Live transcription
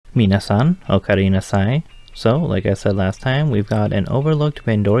Minasan, okaree nasai. So, like I said last time, we've got an overlooked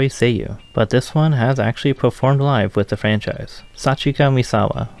Bandori Seiyuu, but this one has actually performed live with the franchise. Sachika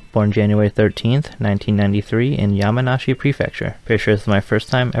Misawa, born January 13th, 1993 in Yamanashi Prefecture. Pretty sure this is my first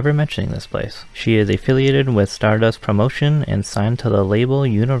time ever mentioning this place. She is affiliated with Stardust Promotion and signed to the label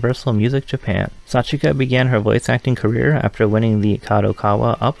Universal Music Japan. Sachika began her voice acting career after winning the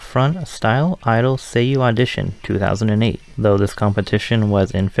Kadokawa Upfront Style Idol Seiyuu Audition 2008, though this competition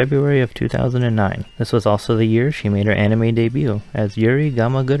was in February of 2009. This was also the year she made her anime debut as Yuri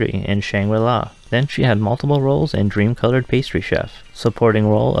Gamaguri in Shangri-La. Then she had multiple roles in Dream Colored Pastry Chef, supporting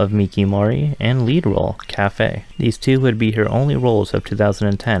role of Miki Mori, and lead role, Cafe. These two would be her only roles of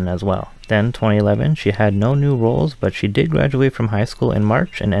 2010 as well. Then 2011, she had no new roles, but she did graduate from high school in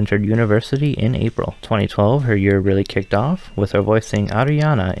March and entered university in April. 2012, her year really kicked off, with her voicing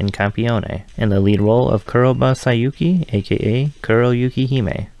Ariana in Campione, in the lead role of Kuroba Sayuki, aka Kuroyuki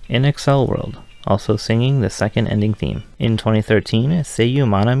Hime, in Excel World, also singing the second ending theme. In 2013, Seiyuu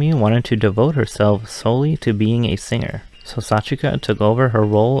Manami wanted to devote herself solely to being a singer, so Sachika took over her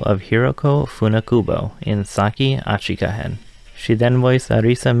role of Hiroko Funakubo in Saki Achikahen. She then voiced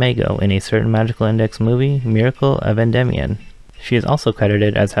Arisa Mego in a certain Magical Index movie, Miracle of Endymion. She is also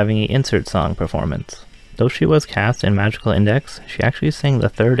credited as having an insert song performance. Though she was cast in Magical Index, she actually sang the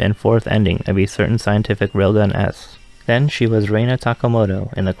third and fourth ending of a certain scientific railgun S. Then she was Reina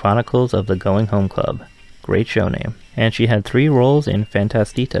Takamoto in the Chronicles of the Going Home Club. Great show name. And she had 3 roles in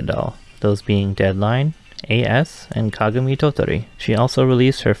Fantastita Doll, those being Deadline, AS, and Kagami Totori. She also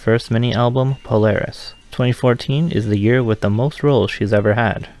released her first mini-album, Polaris. 2014 is the year with the most roles she's ever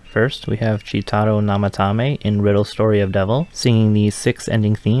had. First, we have Chitaro Namatame in Riddle Story of Devil, singing the 6th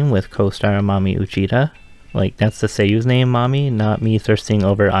ending theme with co-star Mami Uchida. Like, that's the Seiyu's name, Mami, not me thirsting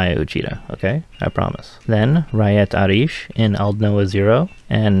over Aya Uchida, okay? I promise. Then, Riot Arish in Aldnoah Zero,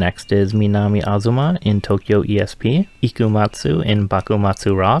 and next is Minami Azuma in Tokyo ESP, Ikumatsu in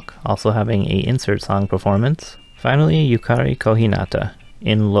Bakumatsu Rock, also having a insert song performance. Finally, Yukari Kohinata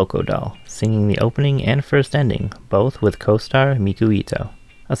in Loco Doll, singing the opening and first ending, both with co-star Miku Ito.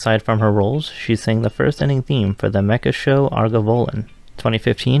 Aside from her roles, she sang the first ending theme for the mecha show Argavolan.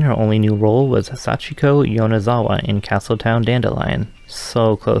 2015, her only new role was Sachiko Yonezawa in Castletown Dandelion.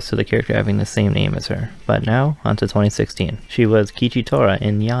 So close to the character having the same name as her. But now, onto 2016. She was Kichitora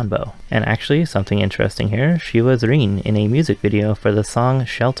in Yanbo. And actually, something interesting here, she was Rin in a music video for the song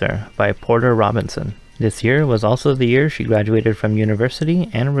Shelter by Porter Robinson. This year was also the year she graduated from university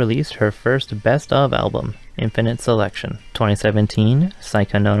and released her first Best Of album, Infinite Selection. 2017,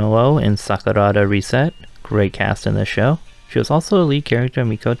 Saika Nonowo in Sakurada Reset. Great cast in this show. She was also a lead character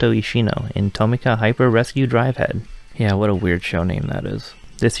Mikoto Ishino in Tomika Hyper Rescue Drivehead. Yeah, what a weird show name that is.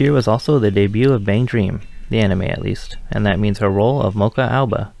 This year was also the debut of Bangdream, the anime at least, and that means her role of Mocha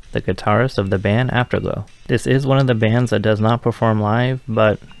Alba, the guitarist of the band Afterglow. This is one of the bands that does not perform live,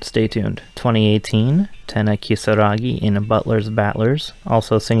 but stay tuned. 2018, Tena Kisaragi in Butler's Battlers,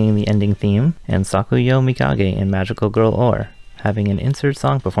 also singing the ending theme, and Sakuyo Mikage in Magical Girl Ore, having an insert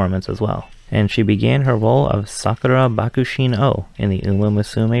song performance as well. And she began her role of Sakura Bakushin O in the Uma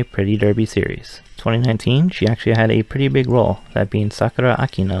Musume Pretty Derby series. 2019, she actually had a pretty big role, that being Sakura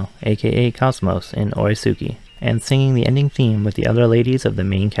Akino, aka Cosmos, in Oresuki, and singing the ending theme with the other ladies of the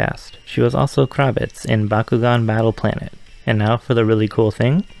main cast. She was also Kravitz in Bakugan Battle Planet. And now for the really cool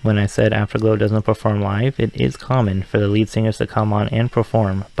thing, when I said Afterglow doesn't perform live, it is common for the lead singers to come on and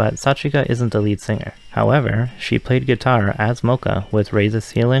perform, but Sachika isn't the lead singer. However, she played guitar as Mocha with Reza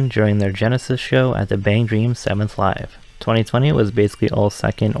Seelan during their Genesis show at the Bangdream 7th Live. 2020 was basically all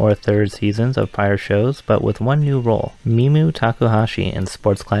second or third seasons of prior shows, but with one new role, Mimu Takahashi in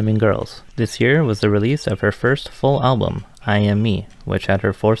Sports Climbing Girls. This year was the release of her first full album, I Am Me, which had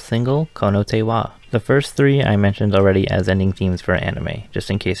her 4th single, Kono Te Wa. The first 3 I mentioned already as ending themes for anime, just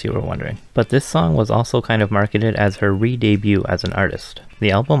in case you were wondering. But this song was also kind of marketed as her re-debut as an artist.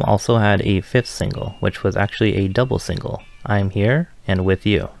 The album also had a 5th single, which was actually a double single, I'm Here and With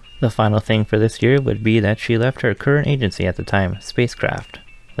You. The final thing for this year would be that she left her current agency at the time, Spacecraft.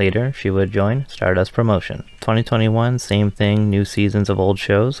 Later, she would join Stardust Promotion. 2021, same thing, new seasons of old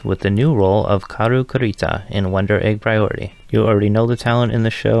shows, with the new role of Karu Kurita in Wonder Egg Priority. You already know the talent in the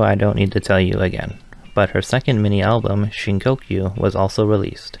show, I don't need to tell you again. But her second mini-album, Shinkokyu, was also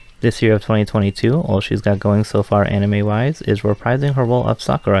released. This year of 2022, all she's got going so far anime-wise is reprising her role of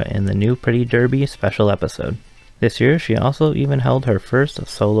Sakura in the new Pretty Derby special episode. This year, she also even held her first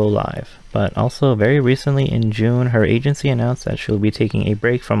solo live. But also very recently in June, her agency announced that she'll be taking a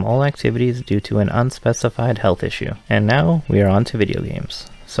break from all activities due to an unspecified health issue. And now, we are on to video games.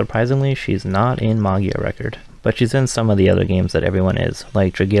 Surprisingly, she's not in Magia Record, but she's in some of the other games that everyone is,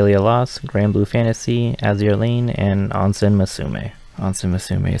 like Dragalia Lost, Grand Blue Fantasy, Azure Lane, and Onsen Musume. Onsen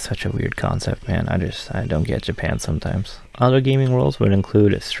Musume is such a weird concept, man. I don't get Japan sometimes. Other gaming roles would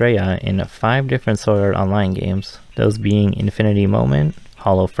include Sreya in 5 different Sword Art Online games, those being Infinity Moment,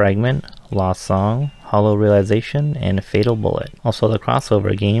 Hollow Fragment, Lost Song, Hollow Realization, and Fatal Bullet. Also the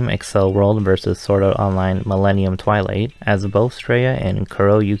crossover game Excel World vs Sword Art Online Millennium Twilight as both Sreya and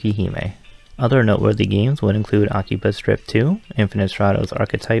Kuro Yukihime. Other noteworthy games would include Occupus Strip 2, Infinite Stratos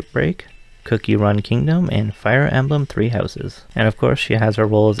Archetype Break, Cookie Run Kingdom, and Fire Emblem Three Houses. And of course she has her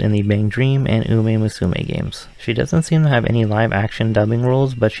roles in the Bangdream and Ume Musume games. She doesn't seem to have any live action dubbing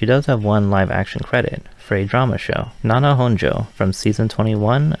roles, but she does have one live action credit for a drama show, Nana Honjo, from season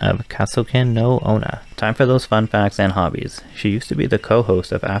 21 of Kasoken no Onna. Time for those fun facts and hobbies. She used to be the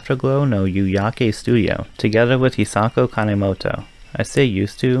co-host of Afterglow no Yuyake Studio, together with Hisako Kanemoto. I say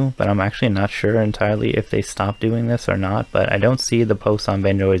used to, but I'm actually not sure entirely if they stopped doing this or not, but I don't see the posts on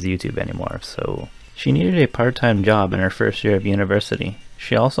Bandori's YouTube anymore, so... She needed a part-time job in her first year of university.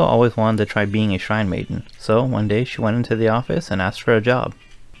 She also always wanted to try being a shrine maiden, so one day she went into the office and asked for a job.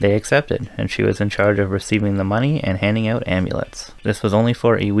 They accepted, and she was in charge of receiving the money and handing out amulets. This was only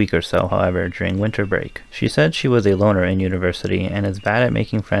for a week or so, however, during winter break. She said she was a loner in university and is bad at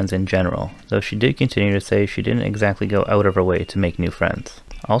making friends in general, though she did continue to say she didn't exactly go out of her way to make new friends.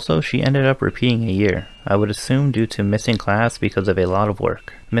 Also, she ended up repeating a year, I would assume due to missing class because of a lot of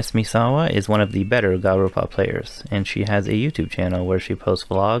work. Miss Misawa is one of the better Garupa players, and she has a YouTube channel where she posts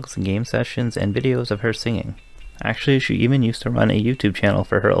vlogs, game sessions, and videos of her singing. Actually, she even used to run a YouTube channel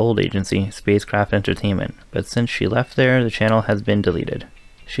for her old agency, Spacecraft Entertainment, but since she left there, the channel has been deleted.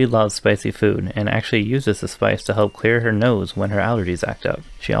 She loves spicy food, and actually uses the spice to help clear her nose when her allergies act up.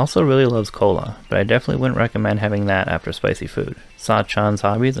 She also really loves cola, but I definitely wouldn't recommend having that after spicy food. Sa-chan's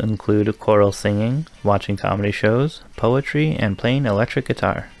hobbies include choral singing, watching comedy shows, poetry, and playing electric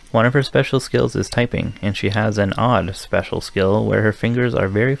guitar. One of her special skills is typing, and she has an odd special skill where her fingers are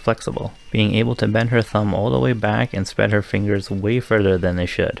very flexible, being able to bend her thumb all the way back and spread her fingers way further than they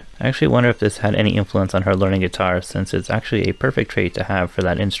should. I actually wonder if this had any influence on her learning guitar, since it's actually a perfect trait to have for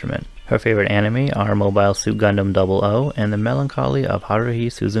that instrument. Her favorite anime are Mobile Suit Gundam 00 and The Melancholy of Haruhi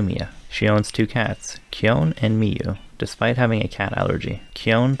Suzumiya. She owns 2 cats, Kyon and Miyu, despite having a cat allergy.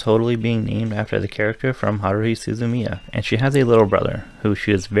 Kyon totally being named after the character from Haruhi Suzumiya. And she has a little brother, who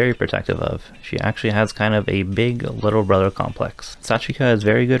she is very protective of. She actually has kind of a big little brother complex. Sachika is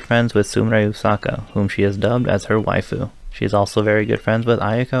very good friends with Sumire Usaka, whom she has dubbed as her waifu. She is also very good friends with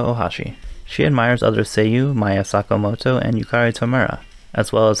Ayaka Ohashi. She admires other Seiyuu, Maya Sakamoto, and Yukari Tomura,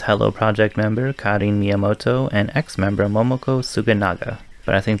 as well as Hello Project member Karin Miyamoto and ex-member Momoko Suganaga.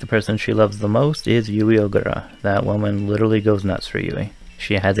 But I think the person she loves the most is Yui Ogura. That woman literally goes nuts for Yui.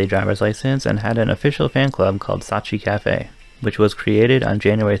 She has a driver's license and had an official fan club called Sachi Cafe, which was created on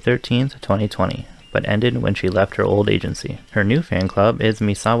January 13th, 2020, but ended when she left her old agency. Her new fan club is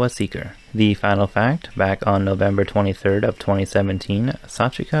Misawa Seeker. The final fact, back on November 23rd of 2017,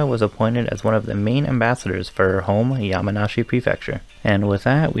 Sachika was appointed as one of the main ambassadors for her home Yamanashi Prefecture. And with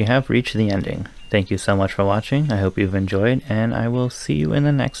that, we have reached the ending. Thank you so much for watching, I hope you've enjoyed, and I will see you in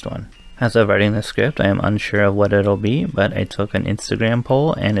the next one. As of writing the script, I am unsure of what it'll be, but I took an Instagram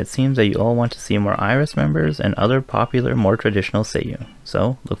poll, and it seems that you all want to see more Iris members and other popular, more traditional Seiyuu.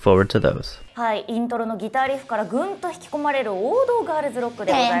 So, look forward to those. はい、イントロのギターリフからぐんと引き込まれる王道ガールズロック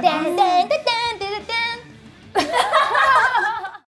でございます。